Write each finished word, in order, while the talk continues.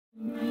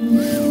Hi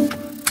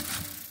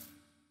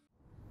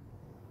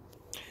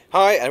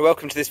and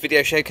welcome to this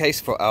video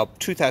showcase for our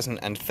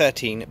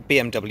 2013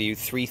 BMW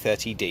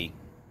 330D.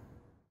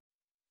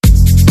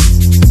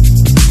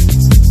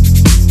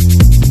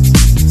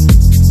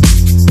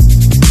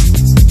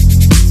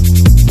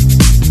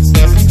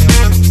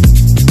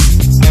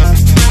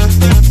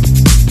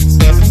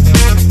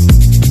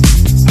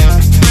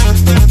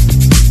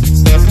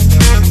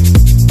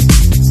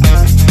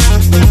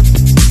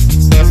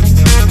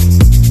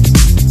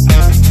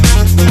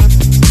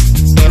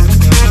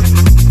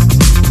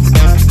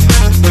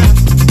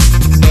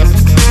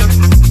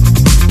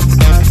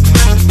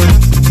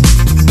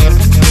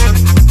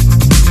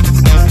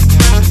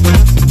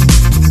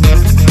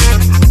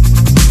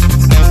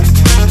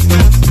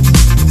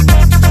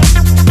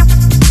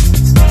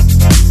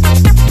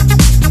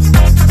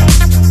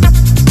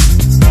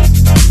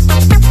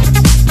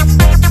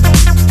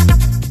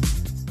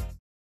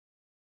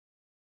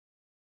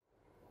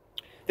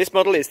 This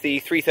model is the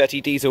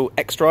 330 diesel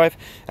Xdrive,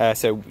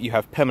 so you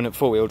have permanent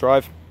four-wheel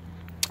drive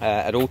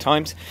at all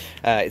times.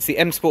 It's the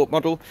M Sport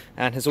model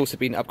and has also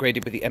been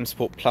upgraded with the M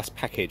Sport Plus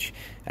package.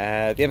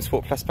 The M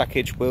Sport Plus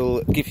package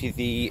will give you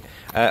the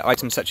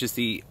items such as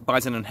the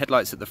bison and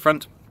headlights at the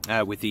front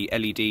with the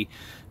LED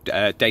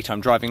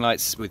daytime driving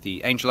lights with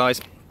the angel eyes.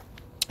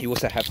 You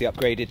also have the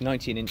upgraded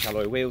 19-inch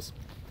alloy wheels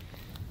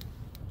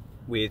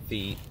with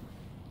the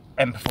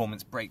M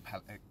Performance brake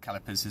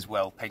calipers as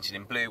well, painted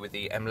in blue with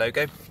the M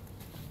logo.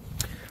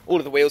 All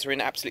of the wheels are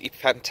in absolutely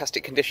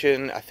fantastic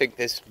condition. I think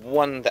there's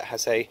one that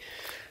has a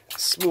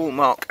small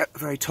mark at the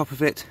very top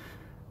of it,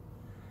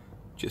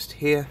 just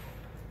here.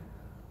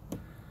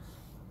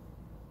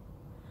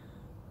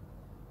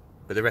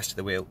 But the rest of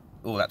the wheel,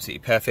 all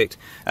absolutely perfect.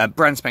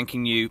 Brand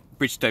spanking new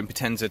Bridgestone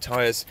Potenza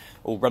tyres,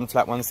 all run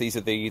flat ones. These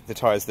are the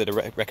tyres that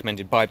are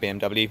recommended by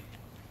BMW.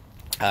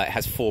 It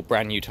has 4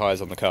 brand new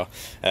tyres on the car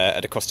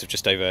at a cost of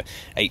just over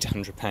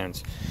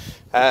 £800.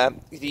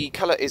 The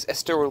colour is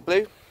Estoril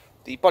blue.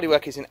 The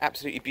bodywork is in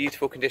absolutely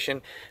beautiful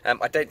condition.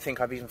 I don't think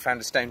I've even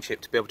found a stone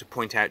chip to be able to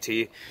point out to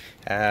you.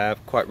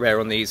 Quite rare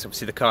on these.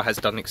 Obviously the car has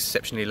done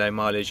exceptionally low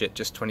mileage at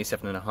just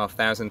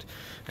 27,500,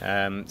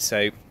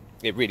 so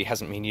it really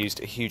hasn't been used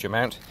a huge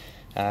amount.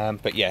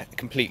 But yeah,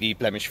 completely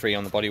blemish free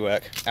on the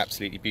bodywork,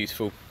 absolutely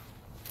beautiful.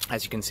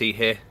 As you can see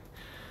here,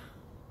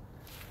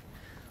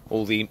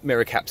 all the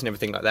mirror caps and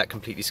everything like that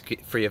completely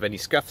free of any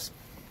scuffs.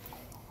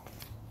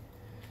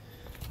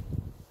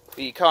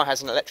 The car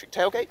has an electric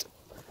tailgate.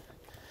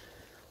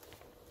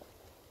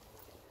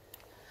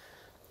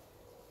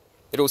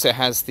 It also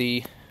has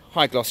the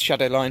high gloss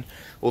shadow line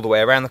all the way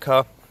around the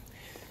car.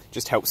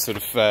 Just helps sort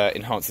of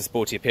enhance the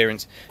sporty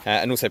appearance.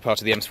 And also part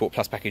of the M Sport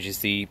Plus package is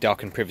the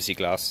darkened privacy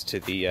glass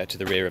to the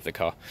rear of the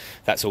car.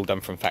 That's all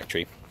done from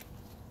factory.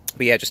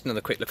 But yeah, just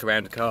another quick look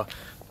around the car.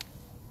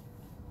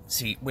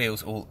 See,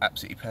 wheels all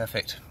absolutely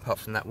perfect, apart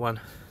from that one.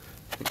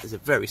 I think there's a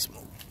very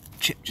small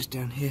chip just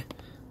down here,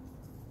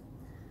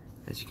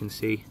 as you can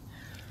see.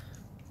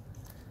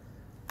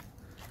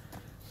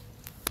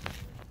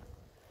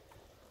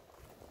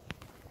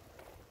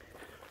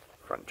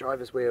 Front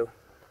driver's wheel,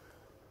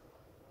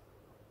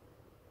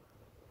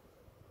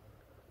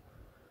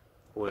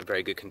 all in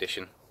very good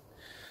condition.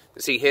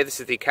 You see here,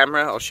 this is the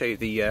camera. I'll show you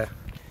the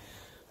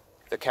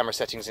camera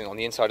settings on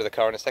the inside of the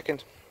car in a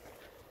second.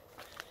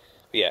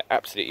 But yeah,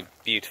 absolutely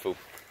beautiful,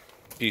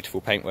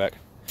 beautiful paintwork.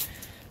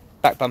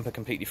 Back bumper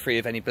completely free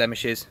of any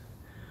blemishes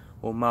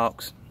or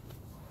marks.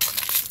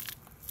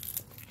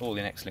 All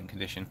in excellent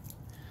condition.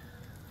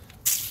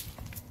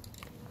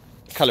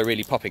 Colour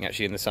really popping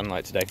actually in the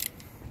sunlight today.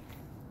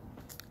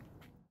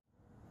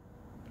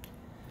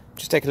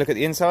 Just take a look at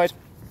the inside.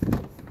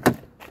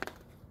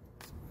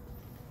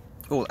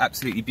 All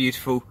absolutely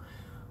beautiful.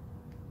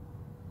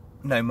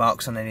 No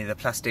marks on any of the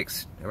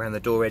plastics around the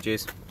door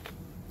edges.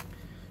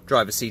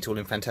 Driver's seat all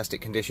in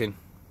fantastic condition.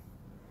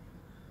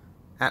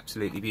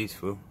 Absolutely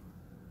beautiful.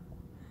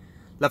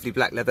 Lovely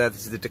black leather.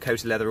 This is the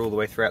Dakota leather all the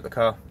way throughout the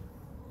car.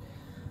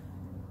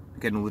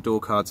 Again, all the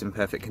door cards in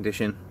perfect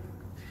condition.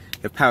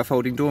 You have power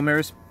folding door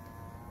mirrors.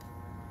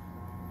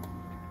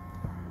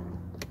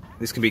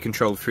 This can be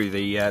controlled through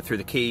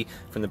the key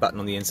from the button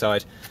on the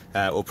inside,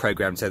 or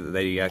programmed so that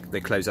they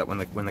close up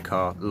when the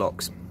car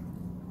locks.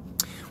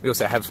 We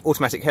also have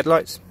automatic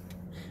headlights,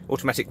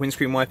 automatic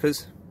windscreen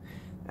wipers,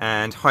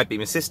 and high beam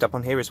assist up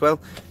on here as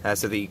well.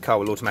 So the car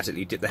will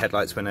automatically dip the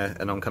headlights when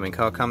an oncoming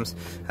car comes,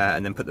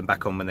 and then put them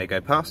back on when they go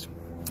past.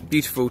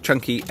 Beautiful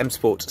chunky M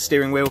Sport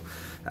steering wheel,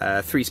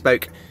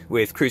 3-spoke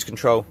with cruise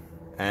control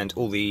and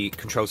all the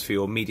controls for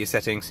your media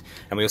settings.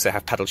 And we also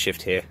have paddle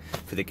shift here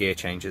for the gear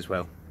change as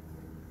well.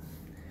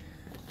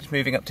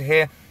 Moving up to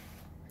here,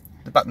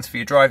 the buttons for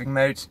your driving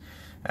modes.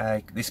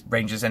 This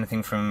ranges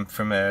anything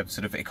from a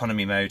sort of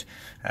economy mode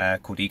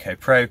called Eco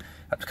Pro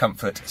up to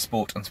Comfort,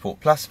 Sport and Sport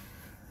Plus,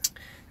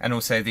 and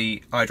also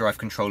the iDrive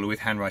controller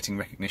with handwriting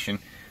recognition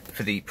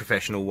for the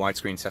professional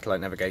widescreen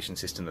satellite navigation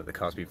system that the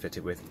car's been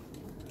fitted with.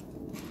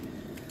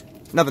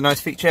 Another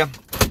nice feature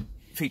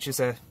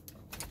features a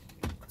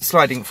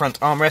sliding front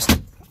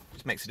armrest,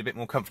 which makes it a bit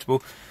more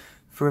comfortable.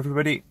 for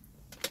everybody.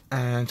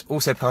 And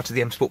also part of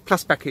the M Sport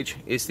Plus package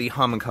is the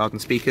Harman Kardon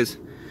speakers.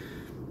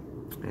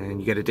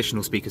 And you get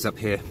additional speakers up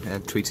here,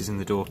 and tweeters in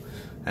the door,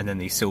 and then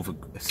these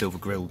silver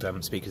grilled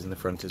speakers in the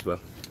front as well.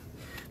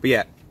 But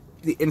yeah,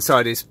 the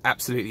inside is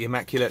absolutely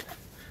immaculate.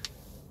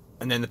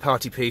 And then the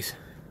party piece,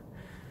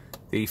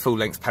 the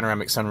full-length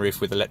panoramic sunroof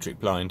with electric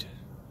blind.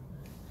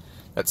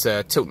 That's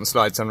a tilt and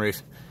slide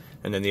sunroof,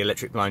 and then the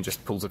electric blind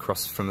just pulls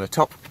across from the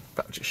top.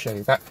 But I'll just show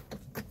you that.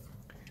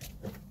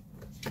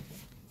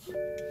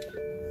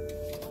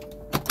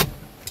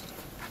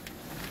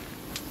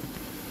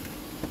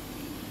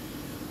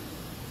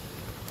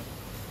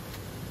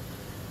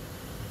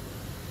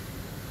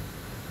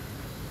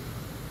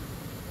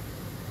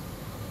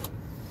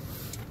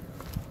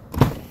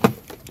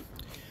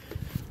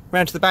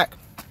 Round to the back.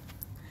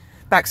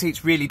 Back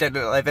seats really don't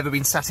look like they've ever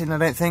been sat in, I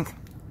don't think.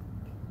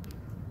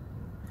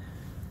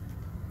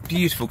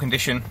 Beautiful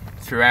condition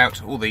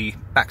throughout, all the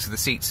backs of the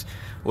seats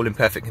all in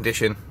perfect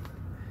condition.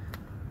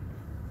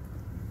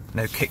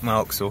 No kick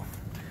marks or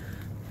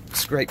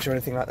scrapes or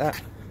anything like that.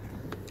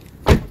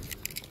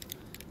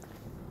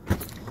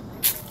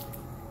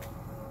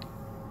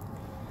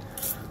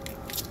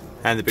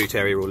 And the boot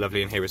area all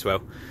lovely in here as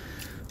well.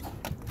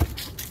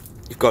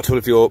 You've got all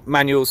of your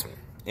manuals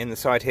in the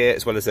side here,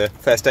 as well as a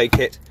first aid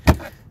kit,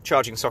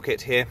 charging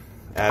socket here,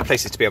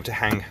 places to be able to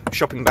hang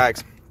shopping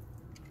bags,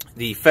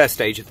 the first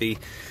stage of the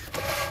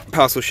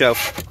parcel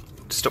shelf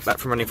to stop that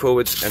from running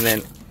forwards, and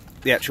then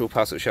the actual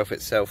parcel shelf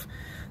itself.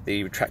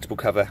 The retractable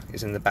cover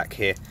is in the back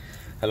here,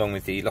 along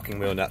with the locking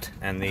wheel nut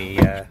and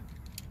the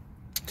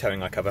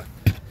towing eye cover.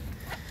 You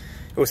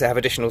also have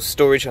additional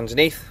storage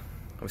underneath,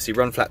 obviously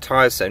run flat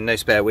tyres, so no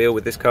spare wheel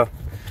with this car.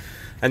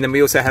 And then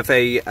we also have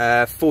a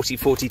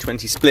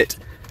 40-40-20 split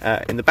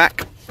in the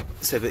back,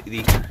 so that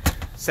the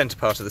centre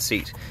part of the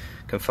seat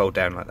can fold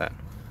down like that.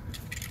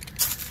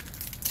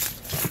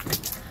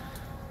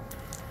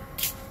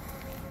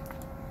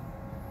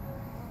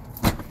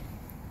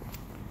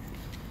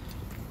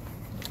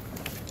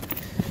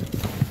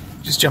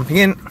 Just jumping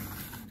in,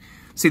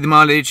 see the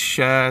mileage,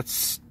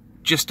 it's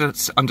just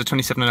under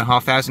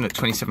 27,500 at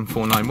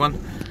 27,491.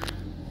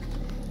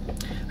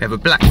 We have a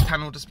black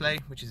panel display,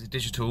 which is a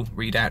digital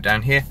readout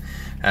down here.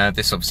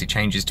 This obviously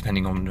changes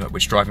depending on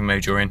which driving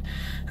mode you're in,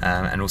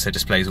 and also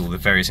displays all the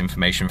various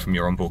information from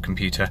your onboard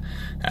computer,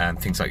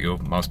 things like your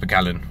miles per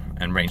gallon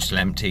and range till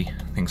empty,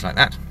 things like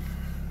that.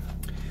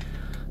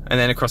 And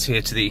then across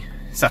here to the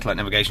satellite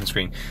navigation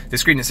screen. The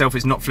screen itself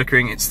is not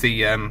flickering, it's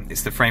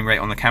the frame rate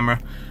on the camera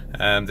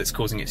that's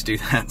causing it to do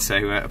that,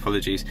 so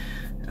apologies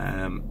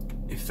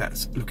if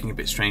that's looking a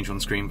bit strange on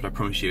screen, but I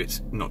promise you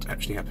it's not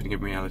actually happening in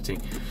reality.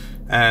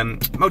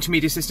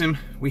 Multimedia system,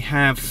 we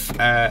have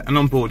an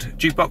onboard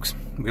jukebox.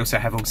 We also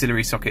have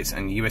auxiliary sockets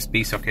and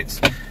USB sockets,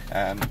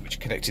 which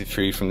are connected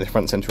through from the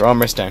front centre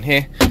armrest down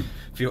here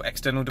for your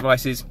external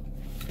devices,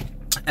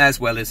 as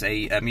well as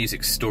a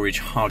music storage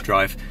hard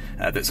drive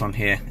that's on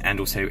here, and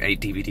also a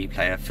DVD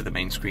player for the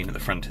main screen at the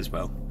front as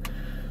well.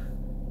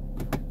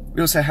 We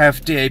also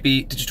have DAB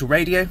digital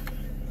radio.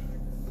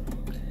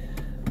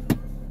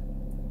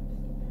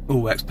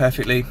 All works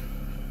perfectly.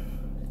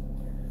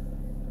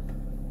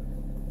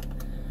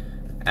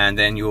 And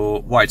then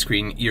your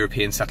widescreen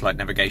European satellite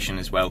navigation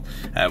as well,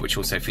 which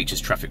also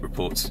features traffic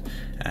reports,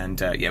 and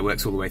yeah,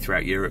 works all the way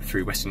throughout Europe,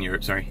 through Western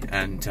Europe, sorry,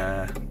 and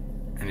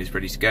is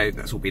ready to go.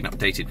 That's all been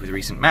updated with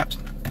recent maps.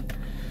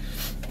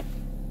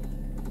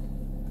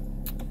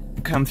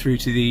 Come through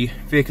to the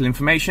vehicle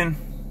information.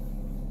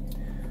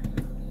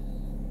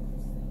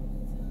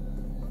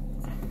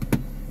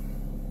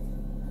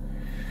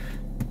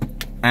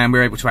 And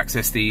we're able to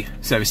access the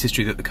service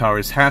history that the car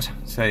has had.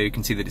 So you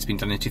can see that it's been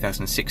done in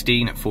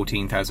 2016 at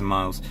 14,000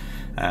 miles,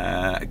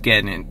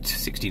 again at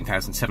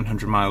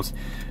 16,700 miles,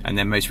 and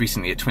then most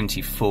recently at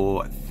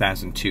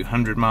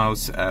 24,200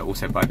 miles,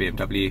 also by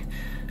BMW,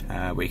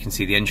 where you can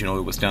see the engine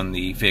oil was done,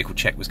 the vehicle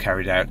check was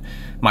carried out,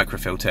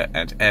 microfilter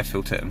and air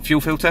filter and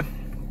fuel filter.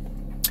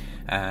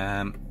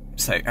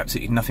 So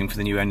absolutely nothing for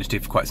the new owner to do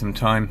for quite some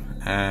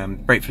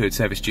time. Brake fluid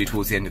service due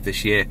towards the end of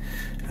this year.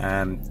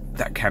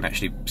 That can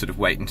actually sort of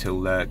wait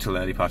until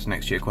early part of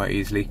next year quite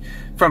easily.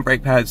 Front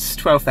brake pads,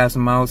 12,000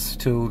 miles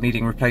till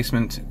needing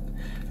replacement.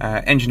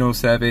 Engine oil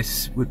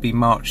service would be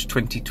March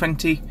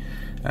 2020,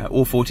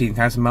 or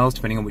 14,000 miles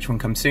depending on which one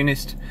comes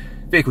soonest.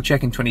 Vehicle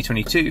check in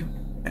 2022,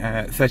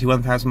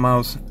 31,000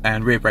 miles,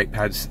 and rear brake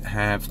pads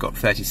have got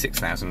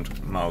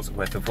 36,000 miles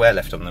worth of wear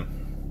left on them.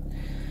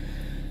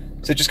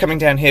 So just coming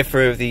down here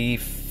for the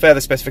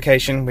further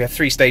specification, we have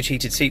 3-stage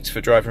heated seats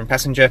for driver and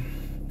passenger,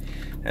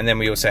 and then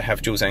we also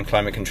have dual zone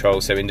climate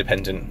control, so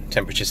independent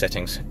temperature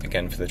settings,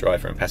 again for the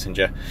driver and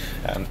passenger,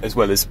 as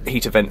well as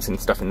heater vents and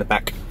stuff in the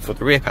back for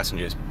the rear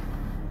passengers.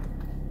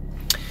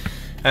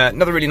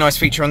 Another really nice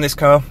feature on this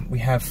car, we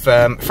have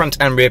front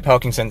and rear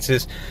parking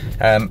sensors,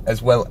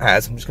 as well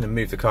as, I'm just going to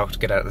move the car to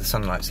get out of the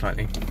sunlight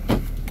slightly.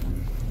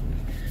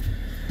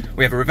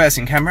 We have a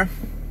reversing camera.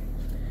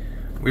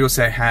 We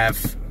also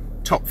have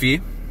top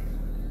view,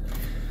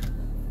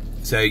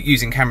 so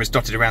using cameras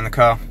dotted around the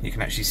car you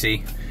can actually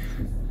see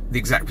the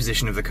exact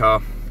position of the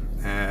car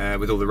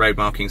with all the road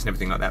markings and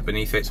everything like that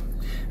beneath it.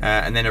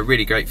 And then a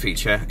really great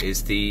feature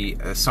is the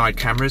side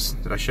cameras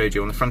that I showed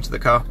you on the front of the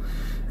car.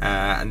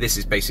 And this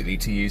is basically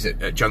to use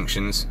at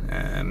junctions.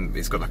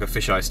 It's got like a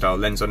fisheye style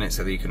lens on it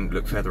so that you can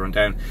look further on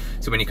down.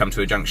 So when you come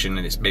to a junction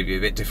and it's maybe a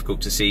bit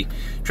difficult to see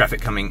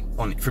traffic coming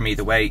on from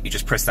either way, you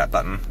just press that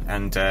button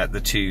and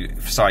the two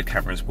side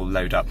cameras will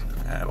load up,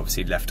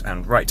 obviously left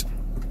and right.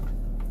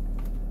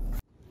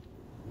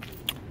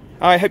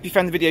 I hope you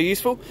found the video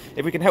useful.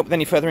 If we can help with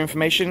any further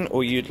information,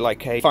 or you'd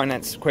like a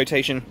finance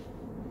quotation,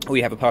 or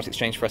you have a part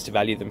exchange for us to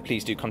value, then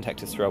please do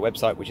contact us through our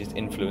website, which is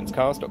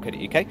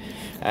influencecars.co.uk,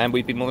 and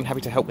we'd be more than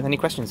happy to help with any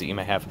questions that you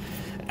may have.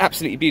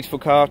 Absolutely beautiful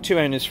car, 2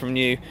 owners from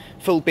new,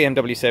 full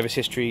BMW service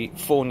history,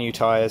 4 new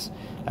tyres,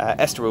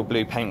 Estoril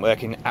blue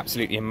paintwork in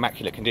absolutely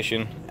immaculate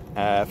condition,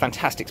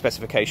 fantastic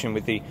specification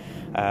with the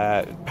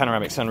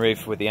panoramic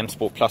sunroof, with the M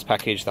Sport Plus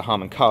package, the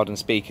Harman Kardon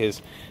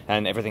speakers,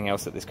 and everything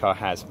else that this car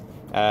has.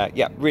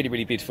 Yeah, really,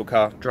 really beautiful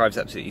car, drives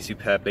absolutely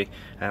superbly,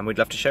 and we'd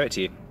love to show it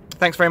to you.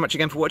 Thanks very much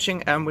again for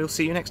watching, and we'll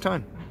see you next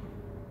time.